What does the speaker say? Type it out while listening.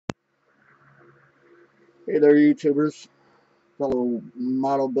Hey there, YouTubers, fellow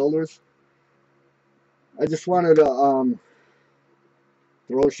model builders. I just wanted to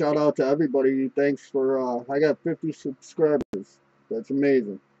throw a shout out to everybody. Thanks for I got 50 subscribers. That's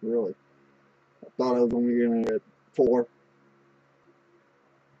amazing, really. I thought I was only gonna get 4,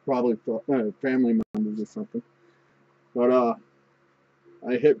 probably family members or something. But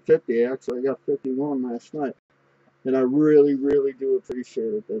I hit 50. Actually, I got 51 last night, and I really, really do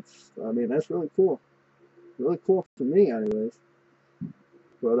appreciate it. That's really cool. Really cool for me, anyways.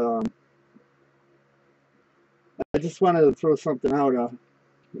 But I just wanted to throw something out.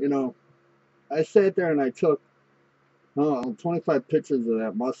 You know, I sat there and I took 25 pictures of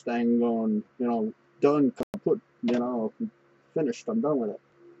that Mustang going, done, kaput, finished. I'm done with it.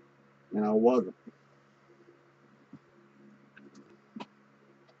 And I wasn't.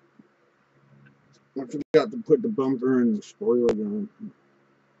 I forgot to put the bumper and the spoiler on.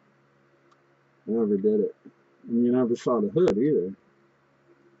 I never did it. And you never saw the hood either,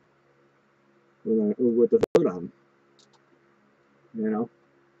 with the hood on, you know.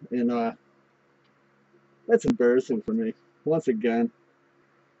 And that's embarrassing for me, once again.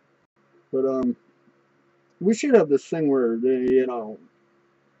 But we should have this thing where,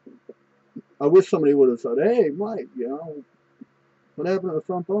 I wish somebody would have said, hey, Mike, what happened to the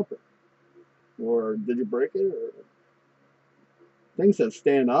front bumper? Or did you break it? Or things that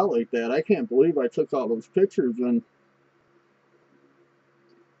stand out like that. I can't believe I took all those pictures and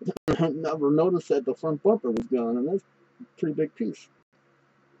never noticed that the front bumper was gone, and that's a pretty big piece.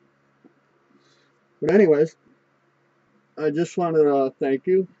 But anyways, I just wanted to thank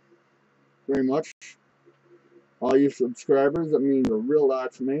you very much, all you subscribers. That means a real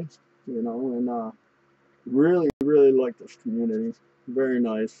lot to me, and really, really like this community. Very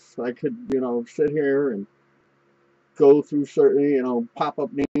nice. I could, sit here and go through certain, pop up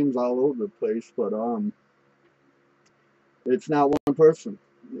names all over the place, but it's not one person.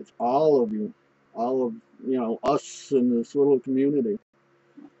 It's all of you, all of us in this little community,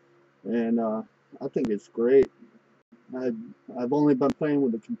 and I think it's great. I've I've only been playing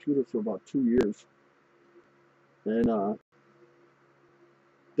with the computer for about 2 years, and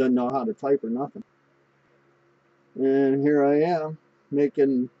didn't know how to type or nothing. And here I am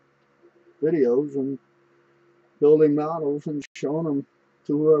making videos and building models and showing them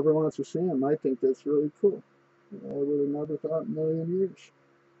to whoever wants to see them. I think that's really cool. I would have never thought in a million years.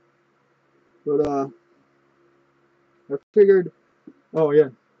 But I figured, oh yeah,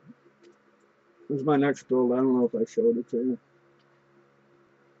 this is my next build. I don't know if I showed it to you.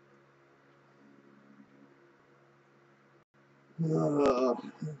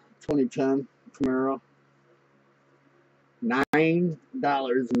 2010 Camaro,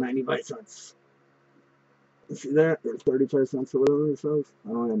 $9.95. You see that? Or 35 cents or whatever it says. I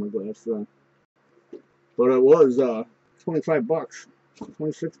don't have my glasses on. But it was $25,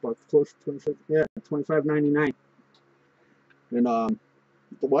 $26, close to 26. Yeah, 25.99. And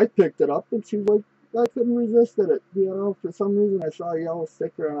the wife picked it up and she was like, I couldn't resist it. For some reason I saw a yellow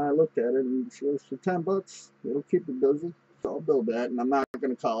sticker and I looked at it and she goes, for $10, it'll keep you busy. So I'll build that, and I'm not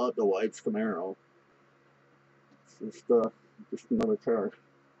gonna call it the wife's Camaro. It's just another car.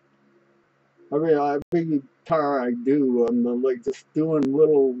 Every car I do, I'm like just doing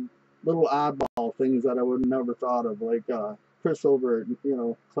little oddball things that I would have never thought of. Like Chris over at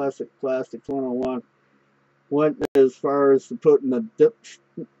Classic Plastics 101 went as far as to putting the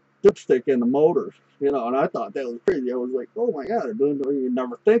dipstick in the motor. And I thought that was crazy. I was like, oh my god, you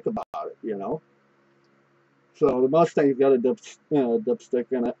never think about it. So the Mustang's got a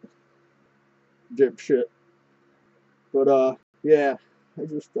dipstick in it, dipshit. But yeah, I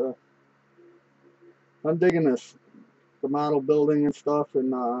just I'm digging the model building and stuff,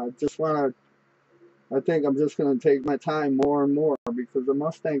 and just want to. I think I'm just going to take my time more and more because the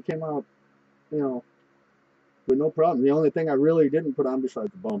Mustang came out, you know, with no problem. The only thing I really didn't put on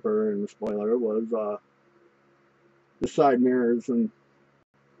besides the bumper and the spoiler was the side mirrors, and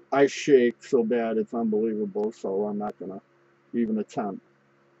I shake so bad it's unbelievable. So I'm not going to even attempt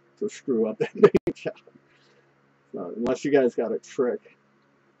to screw up that paint job, unless you guys got a trick.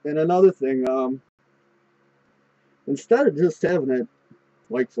 And another thing, instead of just having it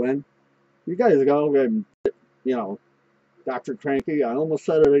like Flynn, you guys go and Dr. Cranky. I almost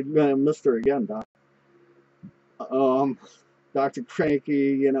said it again, Mr. again, Doc. Dr.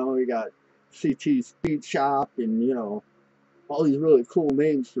 Cranky, you got CT Speed Shop, and all these really cool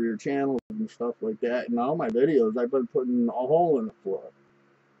names for your channels and stuff like that. And all my videos, I've been putting a hole in the floor.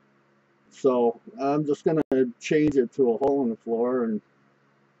 So I'm just gonna change it to a hole in the floor, and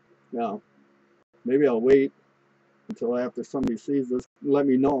maybe I'll wait until after somebody sees this, let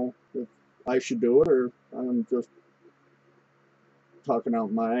me know if I should do it, or I'm just talking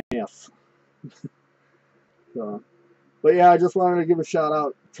out my ass. So, but yeah, I just wanted to give a shout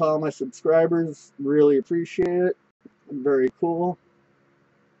out to all my subscribers. Really appreciate it. Very cool,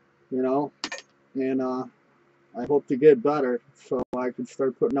 you know. And I hope to get better so I can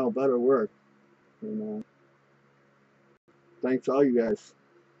start putting out better work. And thanks all you guys.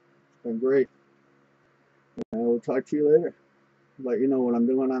 It's been great. And I will talk to you later. Let you know what I'm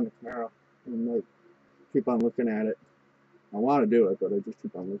doing on the Camaro. And like, keep on looking at it. I want to do it, but I just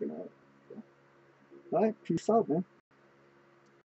keep on looking at it. So, all right, peace out, man.